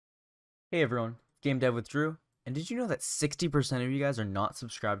Hey everyone, GameDev with Drew, and did you know that 60% of you guys are not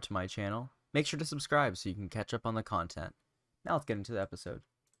subscribed to my channel? Make sure to subscribe so you can catch up on the content. Now let's get into the episode.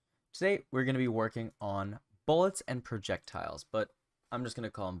 Today we're going to be working on bullets and projectiles, but I'm just going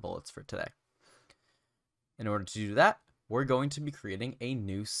to call them bullets for today. In order to do that, we're going to be creating a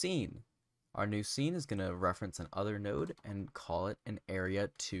new scene. Our new scene is going to reference an other node and call it an area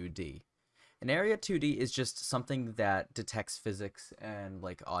 2D. An area 2D is just something that detects physics and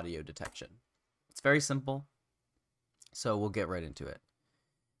like audio detection. It's very simple, so we'll get right into it.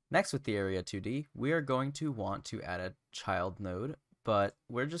 Next, with the area 2D, we are going to want to add a child node, but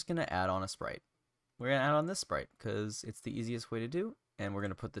we're just going to add on a sprite. We're going to add on this sprite because it's the easiest way to do, and we're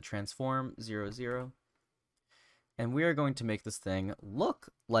going to put the transform 0, 0. And we are going to make this thing look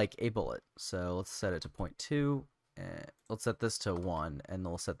like a bullet. So let's set it to 0.2. Let's set this to 1, and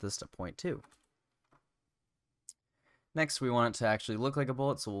we'll set this to 0.2. Next, we want it to actually look like a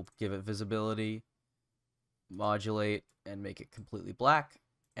bullet, so we'll give it visibility, modulate, and make it completely black.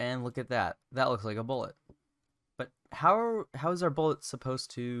 And look at that. That looks like a bullet. But how is our bullet supposed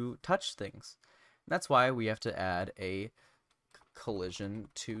to touch things? That's why we have to add a collision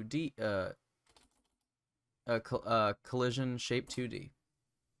 2D, collision shape 2D.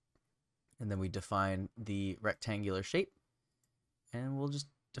 And then we define the rectangular shape, and we'll just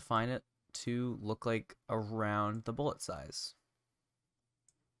define it to look like around the bullet size.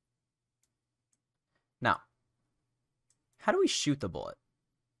 Now, how do we shoot the bullet?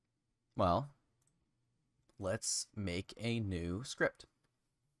 Well, let's make a new script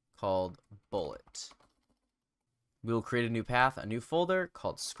called bullet. We'll create a new path, a new folder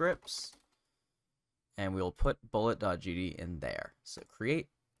called scripts, and we'll put bullet.gd in there. So create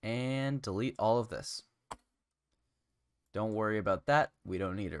and delete all of this. Don't worry about that. We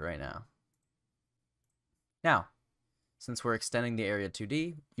don't need it right now. Now, since we're extending the area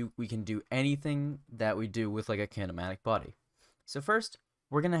 2D, we can do anything that we do with like a kinematic body. So first,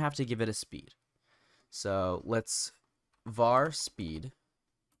 we're going to have to give it a speed. So let's var speed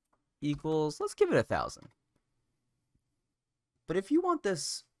equals, let's give it 1,000. But if you want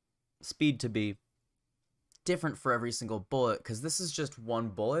this speed to be different for every single bullet, because this is just one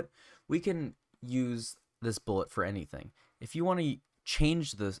bullet, we can use this bullet for anything. If you want to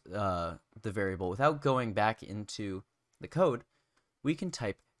change the variable without going back into the code, we can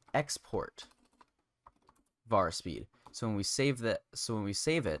type export var speed. So when we save the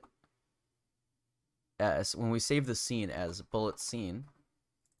scene as bullet scene,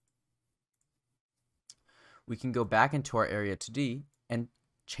 we can go back into our area 2D and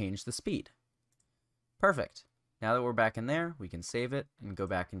change the speed. Perfect. Now that we're back in there, we can save it and go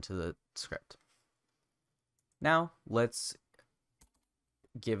back into the script. Now let's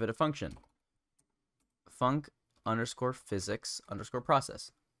give it a function. Func underscore physics underscore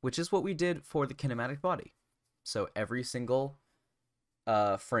process, which is what we did for the kinematic body. So every single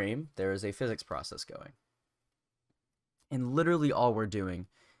frame, there is a physics process going. And literally all we're doing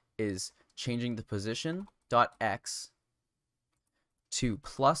is changing the position dot x to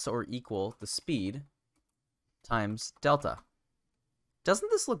plus or equal the speed times delta.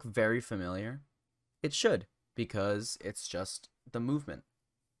 Doesn't this look very familiar? It should, because it's just the movement.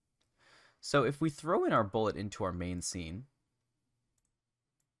 So if we throw in our bullet into our main scene,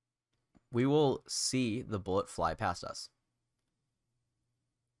 we will see the bullet fly past us.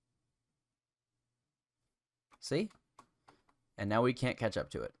 See? And now we can't catch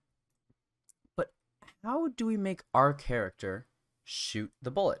up to it. But how do we make our character shoot the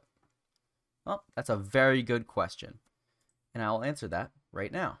bullet? Well, that's a very good question, and I'll answer that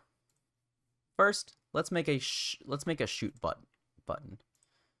right now. First, let's make a shoot button.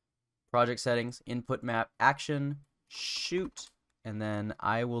 Project settings, input map, action, shoot, and then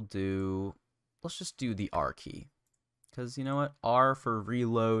I will do, let's just do the R key, because you know what? R for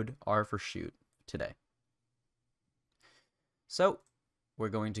reload, R for shoot today. So we're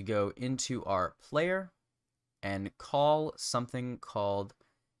going to go into our player and call something called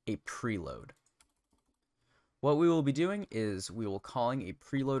a preload. What we will be doing is we will calling a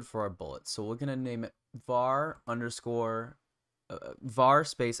preload for our bullet. So we're going to name it var underscore var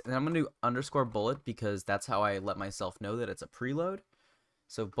space, and I'm going to do underscore bullet because that's how I let myself know that it's a preload.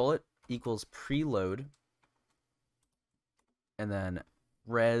 So bullet equals preload, and then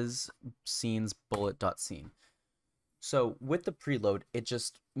res scenes bullet dot scene. So with the preload, it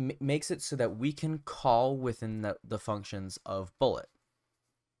just makes it so that we can call within the functions of bullet.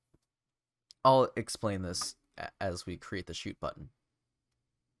 I'll explain this as we create the shoot button.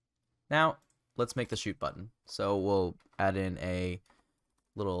 Now, let's make the shoot button. So we'll add in a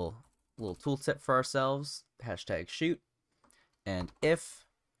little tooltip for ourselves, hashtag shoot, and if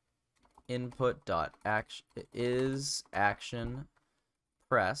input dot action is action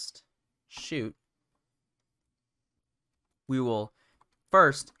pressed shoot, we will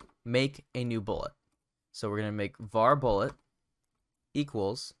first make a new bullet. So we're going to make var bullet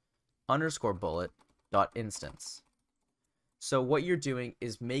equals underscore bullet dot instance. So what you're doing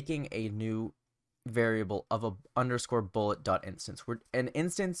is making a new variable of a underscore bullet dot instance. An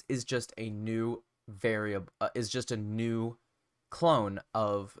instance is just a new variable, is just a new clone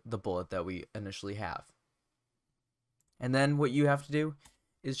of the bullet that we initially have. And then what you have to do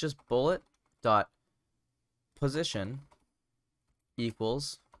is just bullet dot position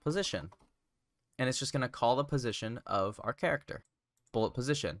equals position. And it's just going to call the position of our character, bullet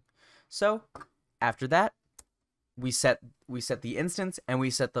position. So after that, we set the instance and we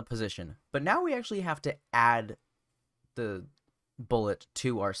set the position. But now we actually have to add the bullet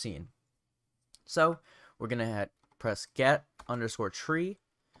to our scene. So we're going to press get underscore tree,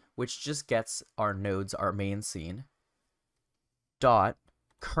 which just gets our nodes, our main scene, dot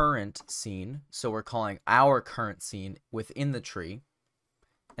current scene. So we're calling our current scene within the tree.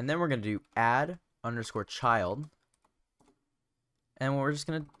 And then we're going to do add underscore child. And we're just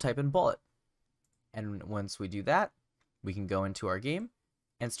going to type in bullet. And once we do that, we can go into our game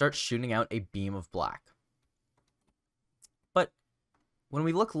and start shooting out a beam of black. But when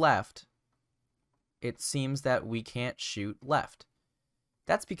we look left, it seems that we can't shoot left.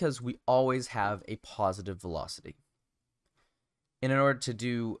 That's because we always have a positive velocity. And in order to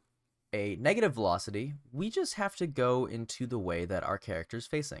do a negative velocity, we just have to go into the way that our character is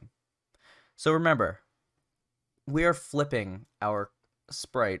facing. So remember, we are flipping our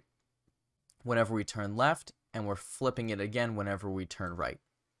sprite whenever we turn left, and we're flipping it again whenever we turn right.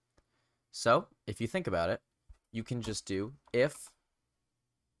 So if you think about it, you can just do if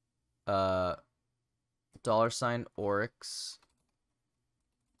 $oryx.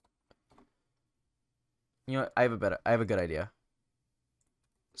 You know what? I have a good idea.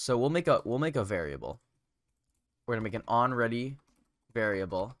 So we'll make a variable. We're gonna make an onReady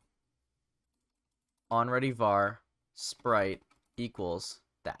variable. onReady var sprite equals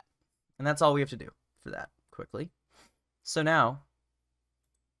that. And that's all we have to do for that quickly. So now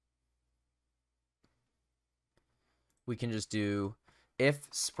we can just do if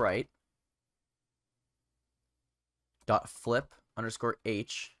sprite dot flip underscore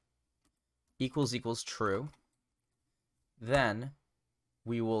h equals true. Then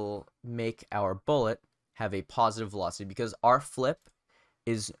we will make our bullet have a positive velocity because our flip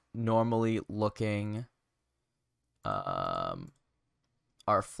is normally looking our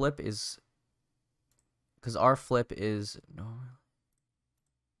flip is our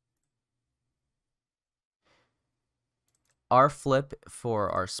flip for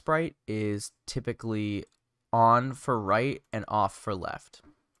our sprite is typically on for right and off for left.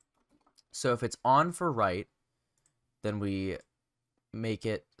 So if it's on for right, then we make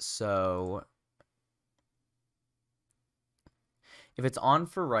it so if it's on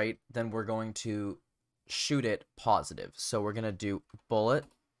for right, then we're going to shoot it positive. So we're going to do bullet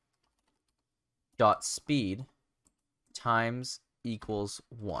dot speed times equals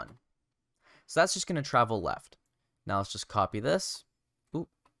 1. So that's just going to travel left. Now let's just copy this. Oop.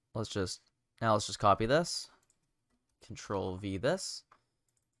 Let's just copy this. Control V this.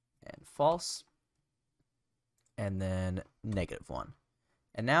 And false. And then -1.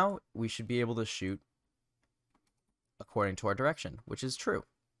 And now we should be able to shoot according to our direction, which is true.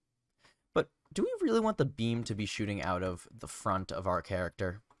 But do we really want the beam to be shooting out of the front of our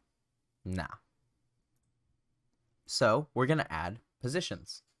character? Nah. So we're going to add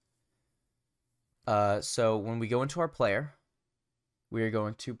positions. So when we go into our player, we're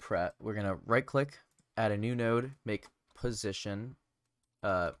going to right click, add a new node, make position,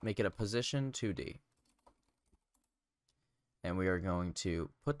 make it a position 2D. And we are going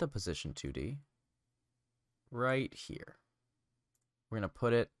to put the position 2D right here. We're going to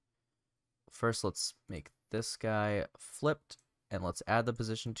put it, first let's make this guy flipped, and let's add the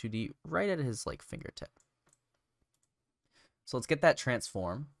position 2D right at his fingertip. So let's get that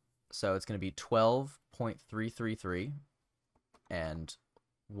transform. So it's going to be 12.333 and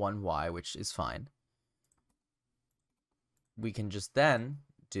 1y, which is fine. We can just then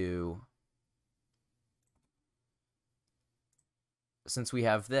do, since we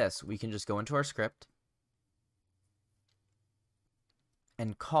have this, we can just go into our script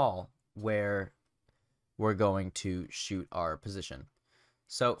and call where we're going to shoot our position.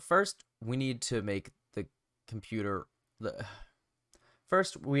 So first we need to make the computer,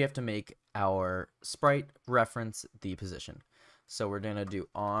 first we have to make our sprite reference the position. So we're going to do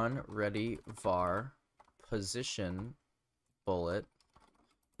onReady var position bullet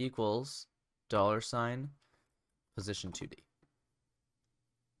equals $, position 2D.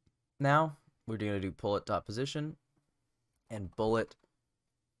 Now we're going to do bullet.position and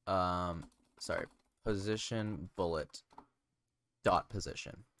position bullet dot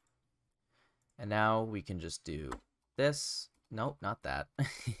position. And now we can just do this. Nope, not that.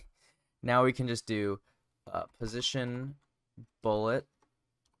 Now we can just do position bullet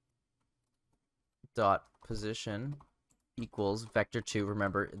dot position equals vector 2.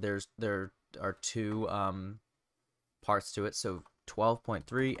 Remember, there are two parts to it, so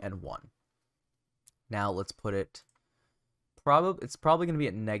 12.3 and 1. Now let's put it. It's probably going to be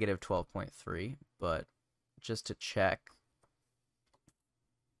at negative 12.3, but just to check.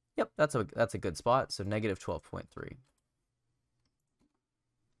 Yep, that's a good spot. So negative 12.3.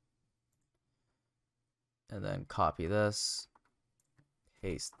 And then copy this,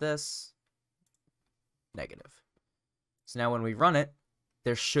 paste this, negative. So now when we run it,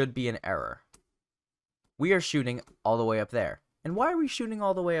 there should be an error. We are shooting all the way up there. And why are we shooting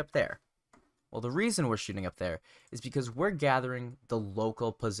all the way up there? Well, the reason we're shooting up there is because we're gathering the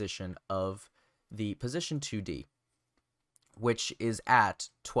local position of the position 2D, which is at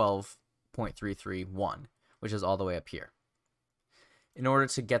 12.331, which is all the way up here. In order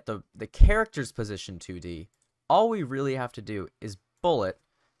to get the character's position 2D, all we really have to do is bullet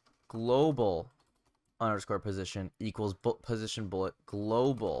global underscore position equals position bullet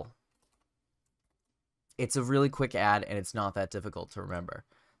global. It's a really quick add, and it's not that difficult to remember.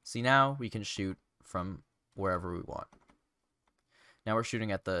 See, now we can shoot from wherever we want. Now we're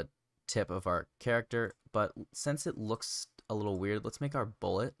shooting at the tip of our character, but since it looks a little weird, let's make our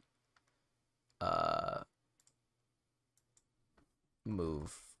bullet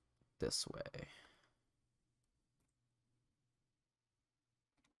move this way.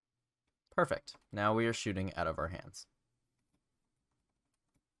 Perfect. Now we are shooting out of our hands.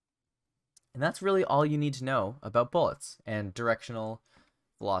 And that's really all you need to know about bullets and directional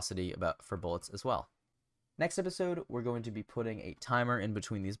velocity for bullets as well. Next episode, we're going to be putting a timer in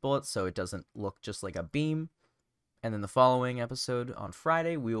between these bullets so it doesn't look just like a beam. And then the following episode on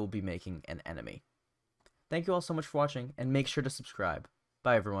Friday, we will be making an enemy. Thank you all so much for watching, and make sure to subscribe.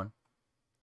 Bye, everyone.